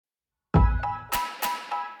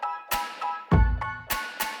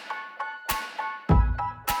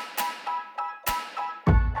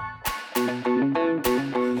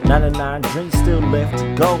99 drinks still left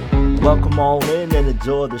to go. Welcome all in and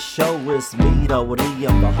enjoy the show. It's me, Whānau,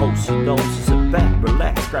 I'm the host, so sit back,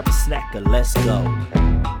 relax, grab a snack, and let's go.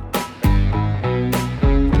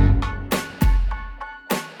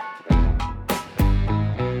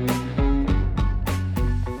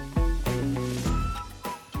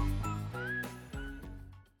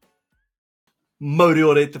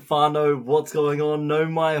 Moriore te whānau, what's going on? No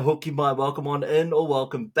mai, hoki mai, welcome on in or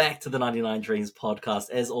welcome back to the 99 Dreams podcast.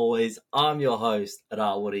 As always, I'm your host,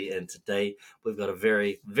 Rawari, and today we've got a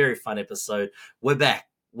very, very fun episode. We're back.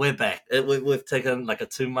 We've taken like a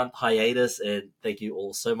 2-month hiatus, and thank you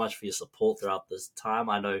all so much for your support throughout this time.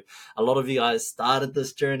 I know a lot of you guys started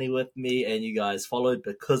this journey with me and you guys followed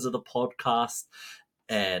because of the podcast.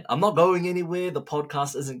 And I'm not going anywhere. The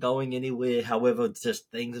podcast isn't going anywhere. However,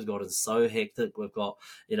 just things have gotten so hectic. We've got,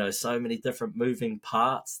 so many different moving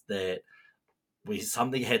parts that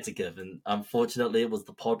something had to give. And unfortunately, it was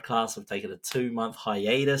the podcast. We've taken a 2-month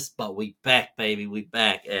hiatus, but we back, baby. We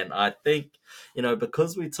back. And I think,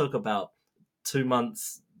 because we took about 2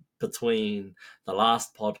 months between the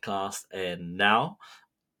last podcast and now,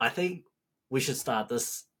 I think we should start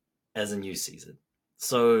this as a new season.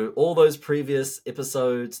 So all those previous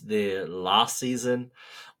episodes, they're last season.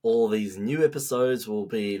 All these new episodes will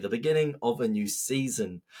be the beginning of a new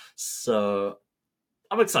season. So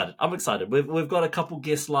I'm excited. We've got a couple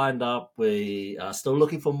guests lined up. We are still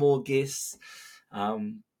looking for more guests.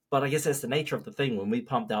 But I guess that's the nature of the thing. When we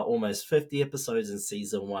pumped out almost 50 episodes in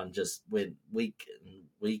season 1, just went week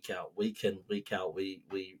out, we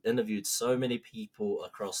interviewed so many people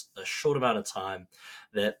across a short amount of time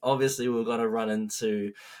that obviously we're going to run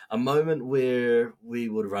into a moment where we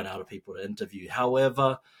would run out of people to interview.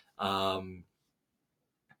 However,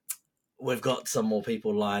 we've got some more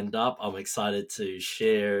people lined up. I'm excited to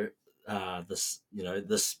share this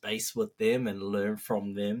space with them and learn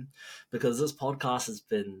from them, because this podcast has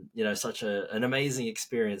been, such an amazing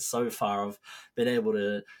experience so far. I've been able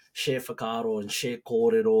to share whakaaro and share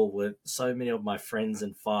kōrero with so many of my friends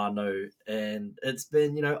in whānau, and it's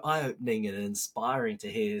been, eye-opening and inspiring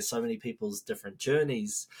to hear so many people's different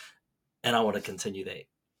journeys, and I want to continue that.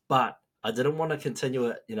 But I didn't want to continue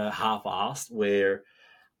it, half-assed, where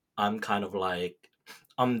I'm kind of like,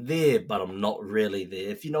 I'm there, but I'm not really there,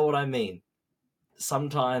 if you know what I mean.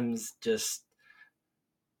 Sometimes just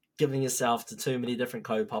giving yourself to too many different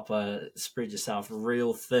kaupapa, spread yourself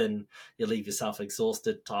real thin, you leave yourself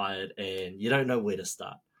exhausted, tired, and you don't know where to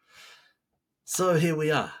start. So here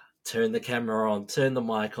we are. Turn the camera on, turn the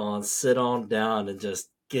mic on, sit on down, and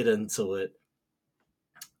just get into it.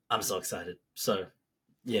 I'm so excited. So,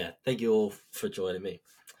 yeah, thank you all for joining me.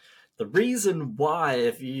 The reason why,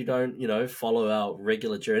 if you don't, follow our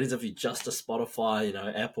regular journeys, if you're just a Spotify,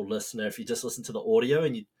 Apple listener, if you just listen to the audio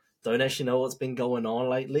and you don't actually know what's been going on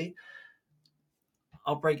lately,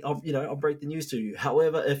 I'll break the news to you.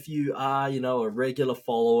 However, if you are, a regular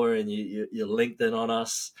follower and you're linked in on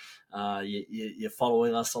us, you're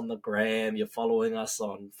following us on the gram, you're following us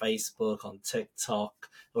on Facebook, on TikTok,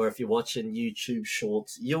 or if you're watching YouTube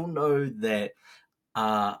Shorts, you'll know that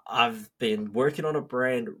I've been working on a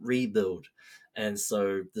brand rebuild. And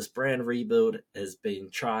so this brand rebuild has been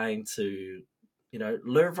trying to,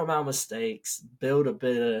 learn from our mistakes, build a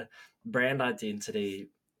better brand identity,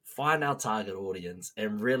 find our target audience,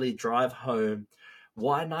 and really drive home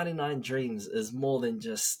why 99 Dreams is more than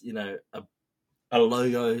just, a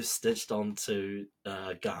logo stitched onto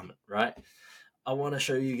a garment, right? I want to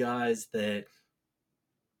show you guys that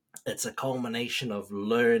it's a culmination of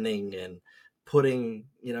learning and putting,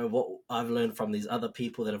 what I've learned from these other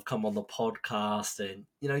people that have come on the podcast, and,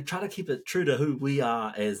 try to keep it true to who we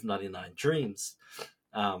are as 99 Dreams.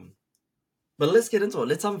 But let's get into it.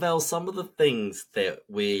 Let's unveil some of the things that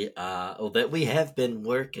we have been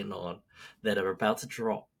working on that are about to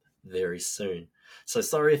drop very soon. So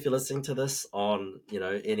sorry if you're listening to this on,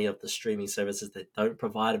 any of the streaming services that don't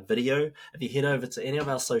provide a video. If you head over to any of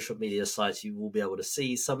our social media sites, you will be able to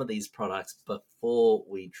see some of these products before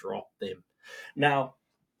we drop them. Now,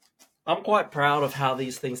 I'm quite proud of how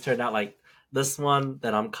these things turned out. Like this one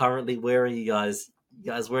that I'm currently wearing, you guys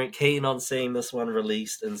weren't keen on seeing this one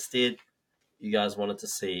released. Instead, you guys wanted to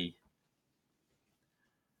see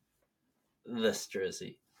this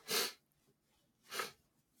jersey.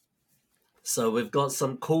 So we've got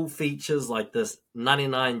some cool features like this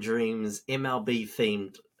 99 Dreams MLB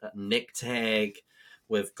themed neck tag.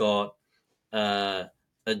 We've got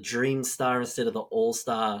a Dream Star instead of the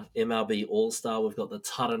All-Star, MLB All-Star. We've got the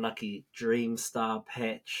Taranaki Dream Star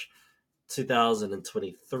patch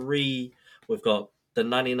 2023. We've got the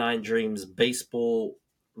 99 Dreams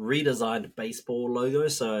redesigned baseball logo.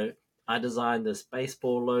 So I designed this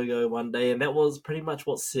baseball logo one day, and that was pretty much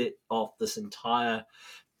what set off this entire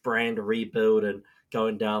brand rebuild and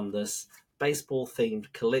going down this baseball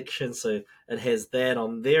themed collection. So it has that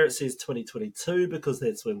on there. It says 2022 because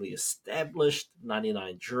that's when we established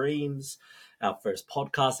 99 Dreams. Our first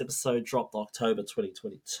podcast episode dropped October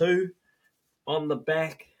 2022. On the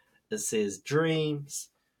back, it says Dreams.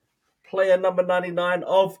 Player number 99,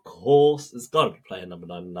 of course. It's got to be player number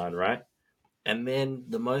 99, right? And then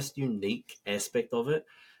the most unique aspect of it,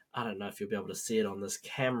 I don't know if you'll be able to see it on this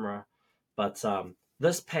camera, but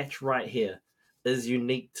this patch right here is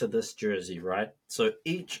unique to this jersey, right? So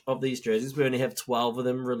each of these jerseys, we only have 12 of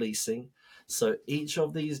them releasing. So each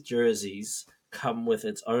of these jerseys come with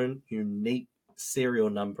its own unique serial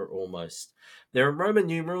number almost. There are Roman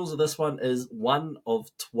numerals. This one is one of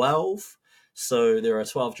 12. So there are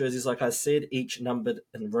 12 jerseys, like I said, each numbered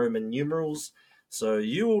in Roman numerals. So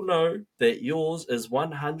you will know that yours is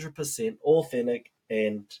 100% authentic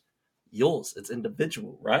and yours. It's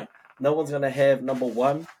individual, right? No one's going to have number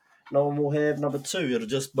one. No one will have number two. It'll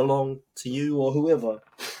just belong to you or whoever.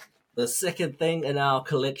 The second thing in our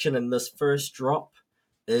collection in this first drop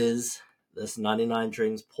is this 99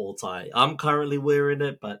 Dreams paw tie. I'm currently wearing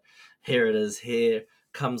it, but here it is here.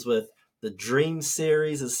 Comes with the Dream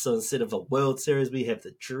Series. So instead of a World Series, we have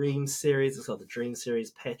the Dream Series. It's got the Dream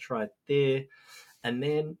Series patch right there. And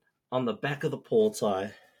then on the back of the paw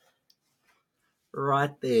tie,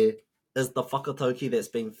 right there, is the whakatauki that's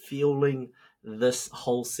been fueling this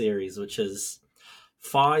whole series, which is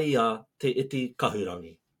Whāia te iti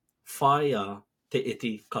kahurangi. Whāia te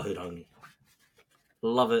iti kahurangi.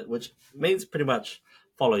 Love it, which means pretty much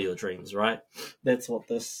follow your dreams, right? That's what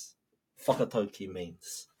this whakatauki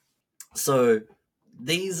means. So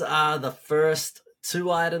these are the first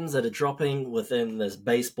two items that are dropping within this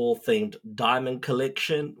baseball themed diamond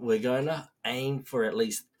collection. We're going to aim for at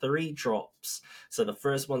least 3 drops. So the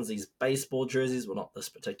first one's these baseball jerseys. Well, not this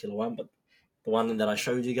particular one, but the one that I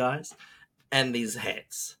showed you guys. And these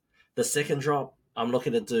hats. The second drop, I'm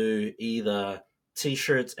looking to do either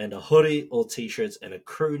t-shirts and a hoodie or t-shirts and a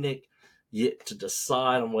crew neck. Yet to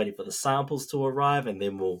decide. I'm waiting for the samples to arrive, and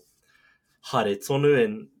then we'll haere tonu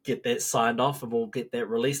and get that signed off, and we'll get that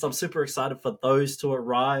released. I'm super excited for those to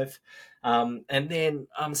arrive. And then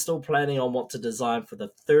I'm still planning on what to design for the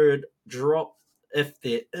third drop. If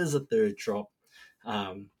there is a third drop,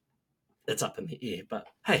 it's up in the air. But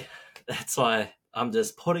hey, that's why I'm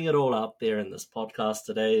just putting it all out there in this podcast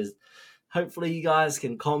today. Is hopefully you guys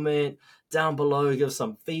can comment down below, give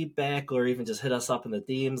some feedback, or even just hit us up in the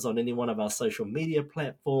DMs on any one of our social media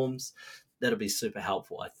platforms. That'll be super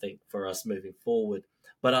helpful, I think, for us moving forward.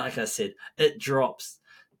 But like I said, it drops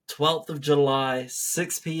 12th of July,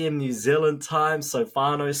 6 p.m. New Zealand time. So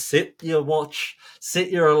whānau, set your watch, set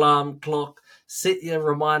your alarm clock, set your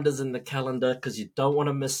reminders in the calendar because you don't want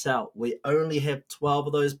to miss out. We only have 12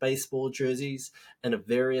 of those baseball jerseys in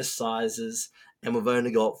various sizes, and we've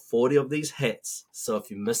only got 40 of these hats. So if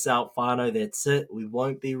you miss out, whānau, that's it. We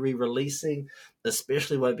won't be re-releasing,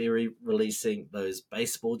 especially won't be re-releasing those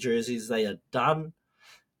baseball jerseys. They are done.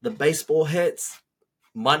 The baseball hats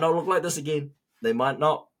might not look like this again. They might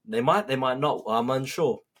not. They might not. I'm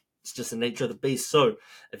unsure. It's just the nature of the beast. So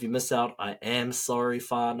if you miss out, I am sorry,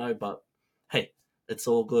 whānau, but hey, it's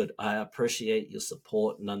all good. I appreciate your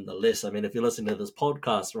support nonetheless. I mean, if you're listening to this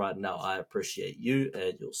podcast right now, I appreciate you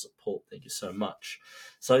and your support. Thank you so much.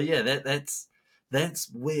 So yeah, that's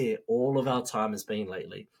where all of our time has been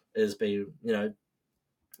lately. Has been,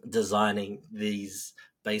 designing these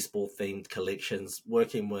baseball themed collections,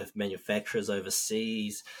 working with manufacturers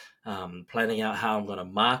overseas, planning out how I'm going to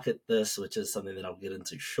market this, which is something that I'll get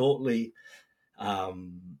into shortly.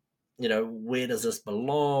 Where does this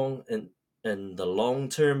belong in the long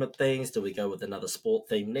term of things? Do we go with another sport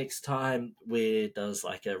theme next time? Where does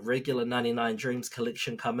like a regular 99 Dreams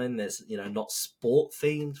collection come in that's, not sport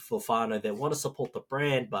themed for whānau that want to support the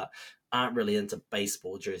brand but aren't really into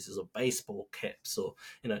baseball jerseys or baseball caps or,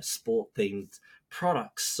 sport themed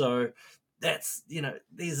products? So that's,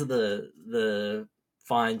 these are the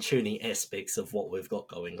fine tuning aspects of what we've got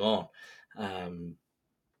going on.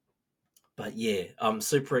 But yeah, I'm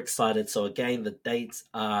super excited. So again, the dates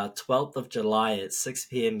are 12th of July at 6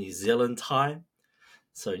 p.m. New Zealand time.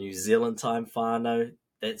 So New Zealand time, whānau,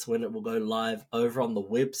 that's when it will go live over on the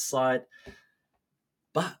website.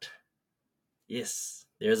 But, yes,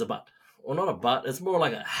 there is a but. Well, not a but, it's more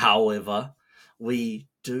like a however. We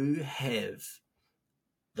do have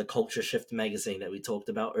the Culture Shift magazine that we talked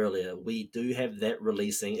about earlier. We do have that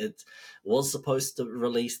releasing. It was supposed to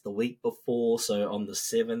release the week before, so on the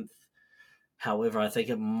 7th. However, I think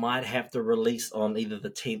it might have to release on either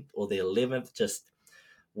the 10th or the 11th. Just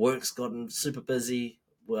Work's gotten super busy.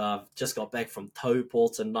 Well, I've just got back from Taupo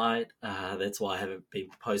tonight. That's why I haven't been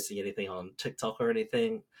posting anything on TikTok or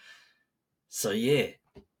anything. So yeah,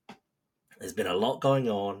 there's been a lot going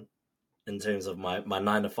on in terms of my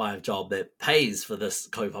 9 to 5 job that pays for this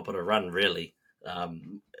kaupapa to run, really.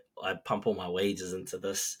 I pump all my wages into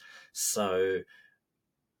this. So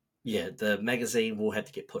yeah, the magazine will have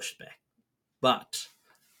to get pushed back. But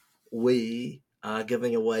we are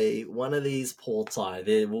giving away one of these portai.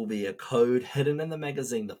 There will be a code hidden in the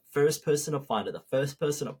magazine. The first person to find it, the first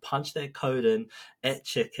person to punch that code in at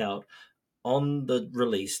checkout on the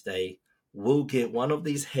release day will get one of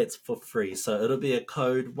these hats for free. So it'll be a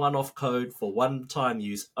code, one-off code for one-time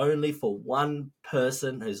use, only for one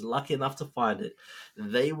person who's lucky enough to find it.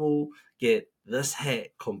 They will get this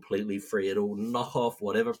hat completely free. It'll knock off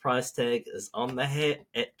whatever price tag is on the hat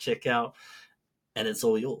at checkout, and it's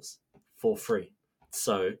all yours for free.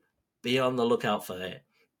 So be on the lookout for that.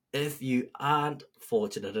 If you aren't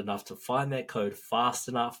fortunate enough to find that code fast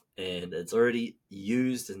enough and it's already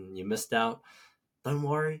used and you missed out, don't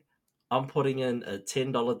worry. I'm putting in a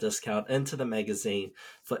 $10 discount into the magazine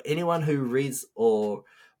for anyone who reads or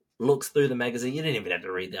looks through the magazine. You didn't even have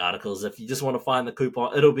to read the articles. If you just want to find the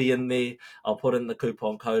coupon, it'll be in there. I'll put in the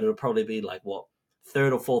coupon code. It'll probably be like,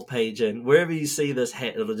 third or fourth page in. Wherever you see this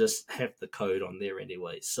hat, it'll just have the code on there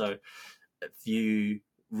anyway. So if you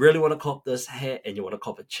really want to cop this hat and you want to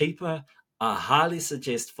cop it cheaper, I highly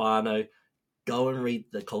suggest whānau. Go and read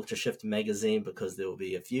the Culture Shift magazine, because there will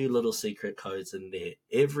be a few little secret codes in there.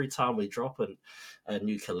 Every time we drop a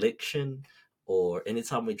new collection or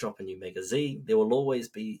anytime we drop a new magazine, there will always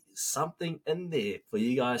be something in there for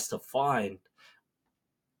you guys to find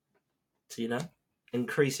to,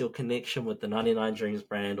 increase your connection with the 99 Dreams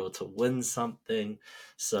brand or to win something.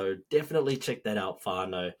 So definitely check that out,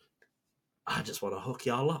 whānau. I just want to hook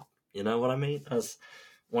y'all up. You know what I mean? I just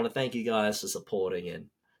want to thank you guys for supporting, and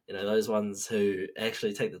those ones who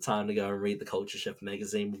actually take the time to go and read the Culture Shift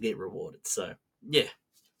magazine will get rewarded. So yeah,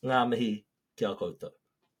 ngā mihi kia koutou.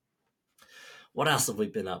 What else have we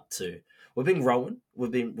been up to? We've been growing.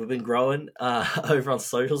 We've been growing over on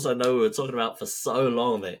socials. I know we were talking about for so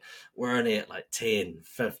long that we're only at like 10,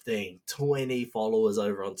 15, 20 followers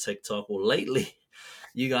over on TikTok. Well, lately,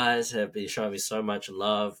 you guys have been showing me so much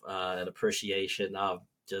love and appreciation. I'm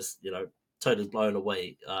just, totally blown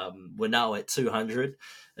away. We're now at 200.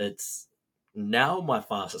 It's now my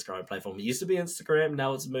fastest growing platform. It used to be Instagram.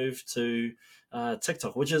 Now it's moved to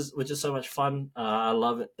TikTok, which is so much fun. I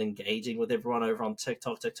love it, engaging with everyone over on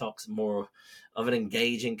TikTok. TikTok's more of an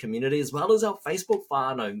engaging community, as well as our Facebook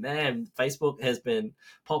whānau. Man, Facebook has been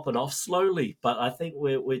popping off slowly, but I think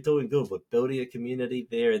we're doing good. We're building a community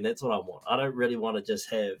there, and that's what I want. I don't really want to just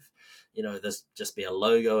have, this just be a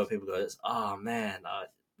logo and people go, oh man, I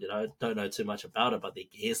don't know too much about it, but the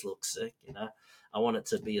gears look sick, I want it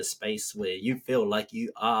to be a space where you feel like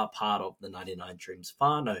you are part of the 99 Dreams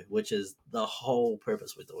whānau, which is the whole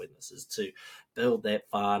purpose we're doing this, is to build that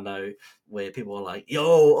whānau where people are like,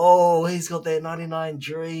 he's got that 99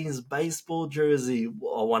 Dreams baseball jersey.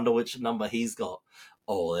 I wonder which number he's got.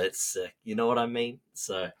 Oh, that's sick. You know what I mean?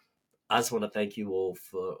 So I just want to thank you all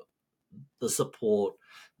for the support,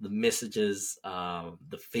 the messages,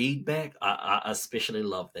 the feedback. I especially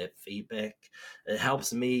love that feedback. It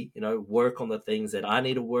helps me, work on the things that I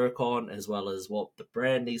need to work on, as well as what the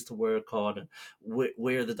brand needs to work on, and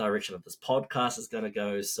where the direction of this podcast is going to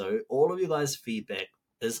go. So all of you guys' feedback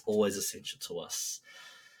is always essential to us.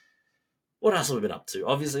 What else have we been up to?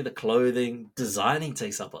 Obviously, the clothing designing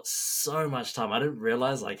takes up so much time. I didn't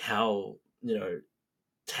realize how,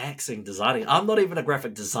 taxing designing. I'm not even a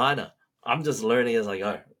graphic designer. I'm just learning as I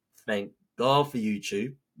go. Thank God for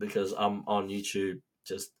YouTube, because I'm on YouTube.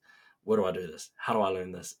 Just, where do I do this? How do I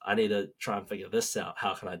learn this? I need to try and figure this out.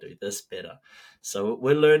 How can I do this better? So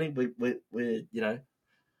we're learning. We're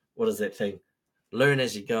what is that thing? Learn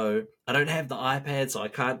as you go. I don't have the iPad, so I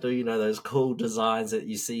can't do, those cool designs that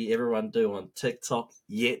you see everyone do on TikTok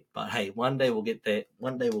yet. But hey, one day we'll get that.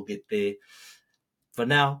 One day we'll get there. For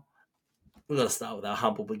now, we've got to start with our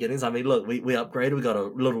humble beginnings. I mean, look, we upgraded. We got a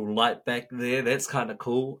little light back there. That's kind of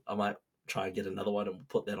cool. I might try and get another one and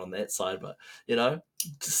put that on that side. But,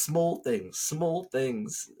 just small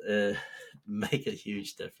things make a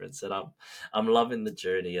huge difference. And I'm loving the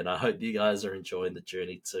journey, and I hope you guys are enjoying the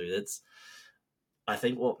journey too. I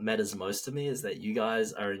think what matters most to me is that you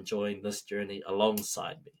guys are enjoying this journey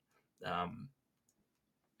alongside me.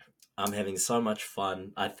 I'm having so much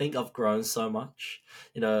fun. I think I've grown so much.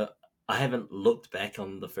 I haven't looked back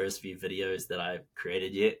on the first few videos that I've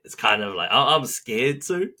created yet. It's kind of like, I'm scared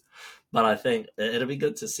to, but I think it'll be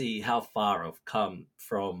good to see how far I've come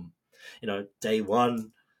from, day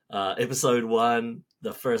one Episode 1,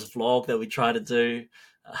 the first vlog that we try to do.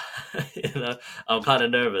 I'm kind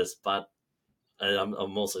of nervous, but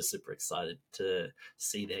I'm also super excited to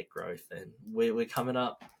see that growth. And we're coming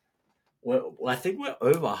up. I think we're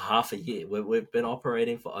over half a year. We've been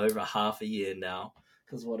operating for over half a year now.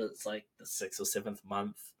 Because what it's like the 6th or 7th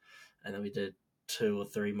month, and then we did 2 or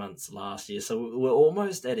 3 months last year. So we're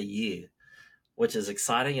almost at a year, which is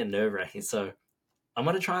exciting and nerve wracking. So I'm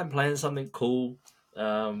gonna try and plan something cool.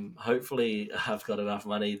 Hopefully, I've got enough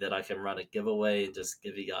money that I can run a giveaway and just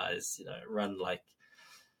give you guys, run like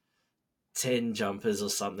 10 jumpers or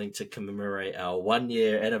something to commemorate our 1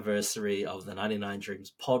 year anniversary of the 99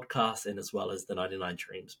 Dreams podcast, and as well as the 99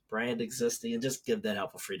 Dreams brand existing, and just give that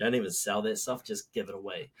out for free. Don't even sell that stuff, just give it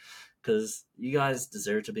away, because you guys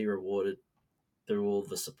deserve to be rewarded through all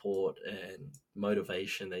the support and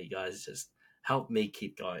motivation that you guys just help me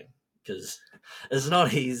keep going, because it's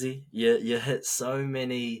not easy. You hit so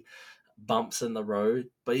many bumps in the road,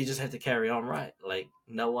 but you just have to carry on, right? Like,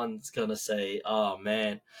 no one's gonna say, "Oh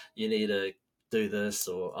man, you need to do this,"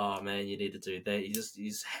 or "Oh man, you need to do that." You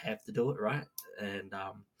just have to do it, right? And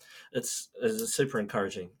it's super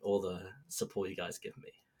encouraging, all the support you guys give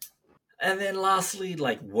me. And then lastly,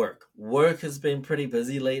 like work. Work has been pretty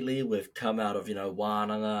busy lately. We've come out of,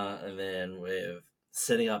 whānau, and then we're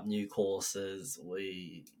setting up new courses.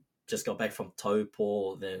 We just got back from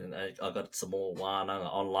Taupo, then I got some more whānau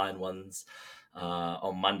online ones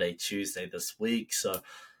on Monday, Tuesday this week. So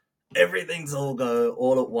everything's all go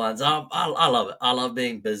all at once. I love it. I love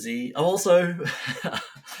being busy. I'm also,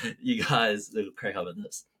 you guys will crack up at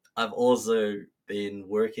this. I've also been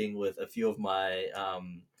working with a few of my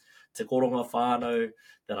te koronga whānau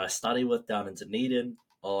that I study with down in Dunedin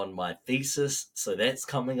on my thesis. So that's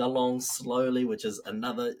coming along slowly, which is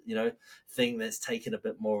another, thing that's taken a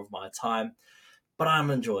bit more of my time. But I'm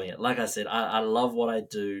enjoying it. Like I said, I love what I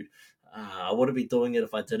do. I wouldn't be doing it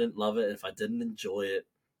if I didn't love it, if I didn't enjoy it.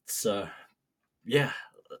 So, yeah,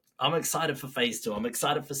 I'm excited for phase 2. I'm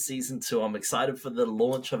excited for season 2. I'm excited for the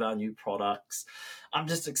launch of our new products. I'm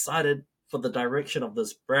just excited for the direction of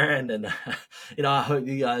this brand, and I hope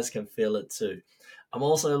you guys can feel it too. I'm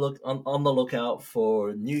also on the lookout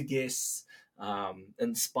for new guests,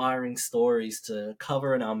 inspiring stories to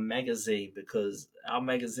cover in our magazine, because our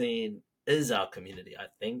magazine is our community, I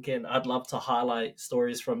think, and I'd love to highlight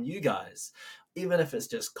stories from you guys, even if it's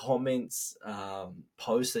just comments,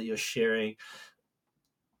 posts that you're sharing.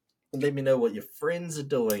 Let me know what your friends are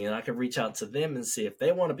doing, and I can reach out to them and see if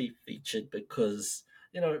they want to be featured, because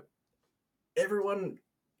everyone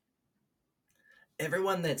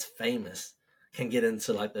everyone that's famous can get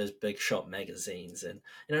into like those big shop magazines, and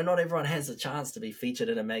not everyone has a chance to be featured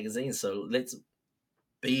in a magazine. So let's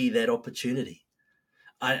be that opportunity.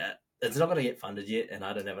 I It's not going to get funded yet, and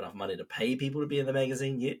I don't have enough money to pay people to be in the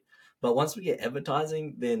magazine yet. But once we get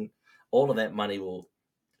advertising, then all of that money will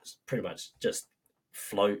pretty much just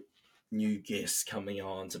float new guests coming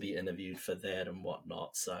on to be interviewed for that and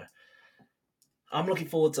whatnot. So I'm looking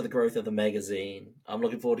forward to the growth of the magazine. I'm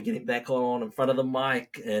looking forward to getting back on in front of the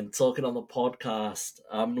mic and talking on the podcast.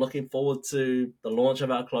 I'm looking forward to the launch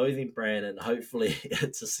of our clothing brand, and hopefully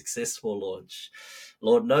it's a successful launch.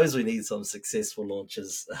 Lord knows we need some successful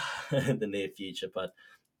launches in the near future, but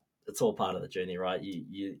it's all part of the journey, right?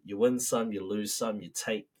 You win some, you lose some, you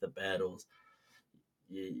take the battles,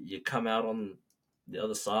 you come out on the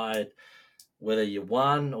other side. Whether you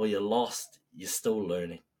won or you lost, you're still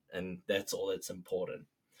learning, and that's all that's important.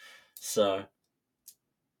 So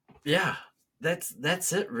yeah, that's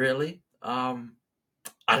it really. I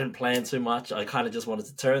didn't plan too much. I kind of just wanted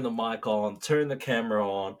to turn the mic on, turn the camera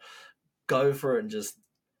on, go for it, and just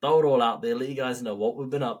throw it all out there. Let you guys know what we've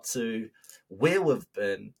been up to, where we've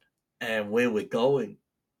been, and where we're going.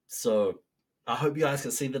 So I hope you guys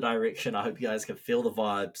can see the direction. I hope you guys can feel the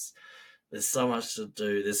vibes. There's so much to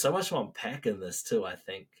do. There's so much to unpack in this too, I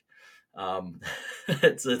think.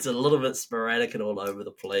 It's a little bit sporadic and all over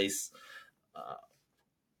the place. Uh,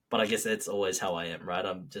 but I guess that's always how I am, right?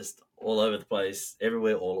 I'm just all over the place,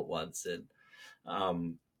 everywhere, all at once. And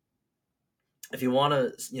um, if you want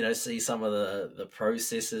to, see some of the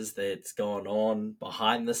processes that's going on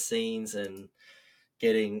behind the scenes and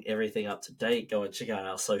getting everything up to date, go and check out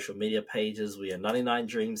our social media pages. We are 99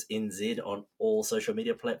 Dreams NZ on all social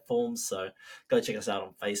media platforms. So go check us out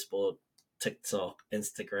on Facebook, TikTok,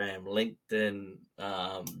 Instagram, LinkedIn,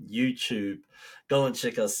 YouTube. Go and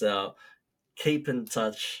check us out. Keep in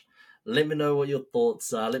touch. Let me know what your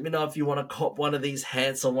thoughts are. Let me know if you want to cop one of these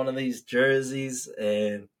hats or one of these jerseys.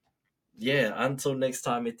 And yeah, until next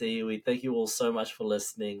time, Ite iwi, thank you all so much for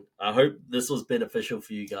listening. I hope this was beneficial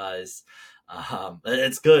for you guys.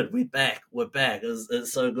 It's good. We're back. We're back.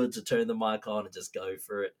 It's so good to turn the mic on and just go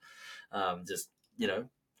for it. Just, you know,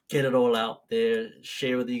 get it all out there,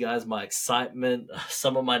 share with you guys my excitement,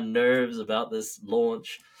 some of my nerves about this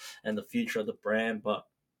launch and the future of the brand. But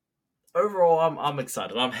overall, I'm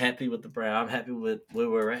excited. I'm happy with the brand. I'm happy with where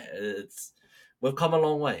we're at. We've come a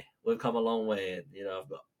long way. We've come a long way, and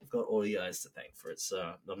I've got all you guys to thank for it.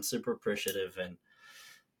 So I'm super appreciative, and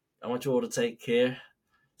I want you all to take care.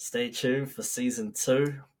 Stay tuned for season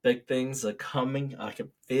 2. Big things are coming. I can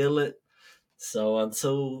feel it. So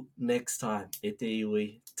until next time, e te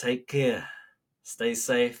iwi, take care, stay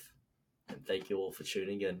safe, and thank you all for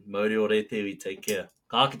tuning in. Mori o re te iwi, take care.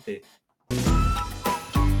 Ka kite.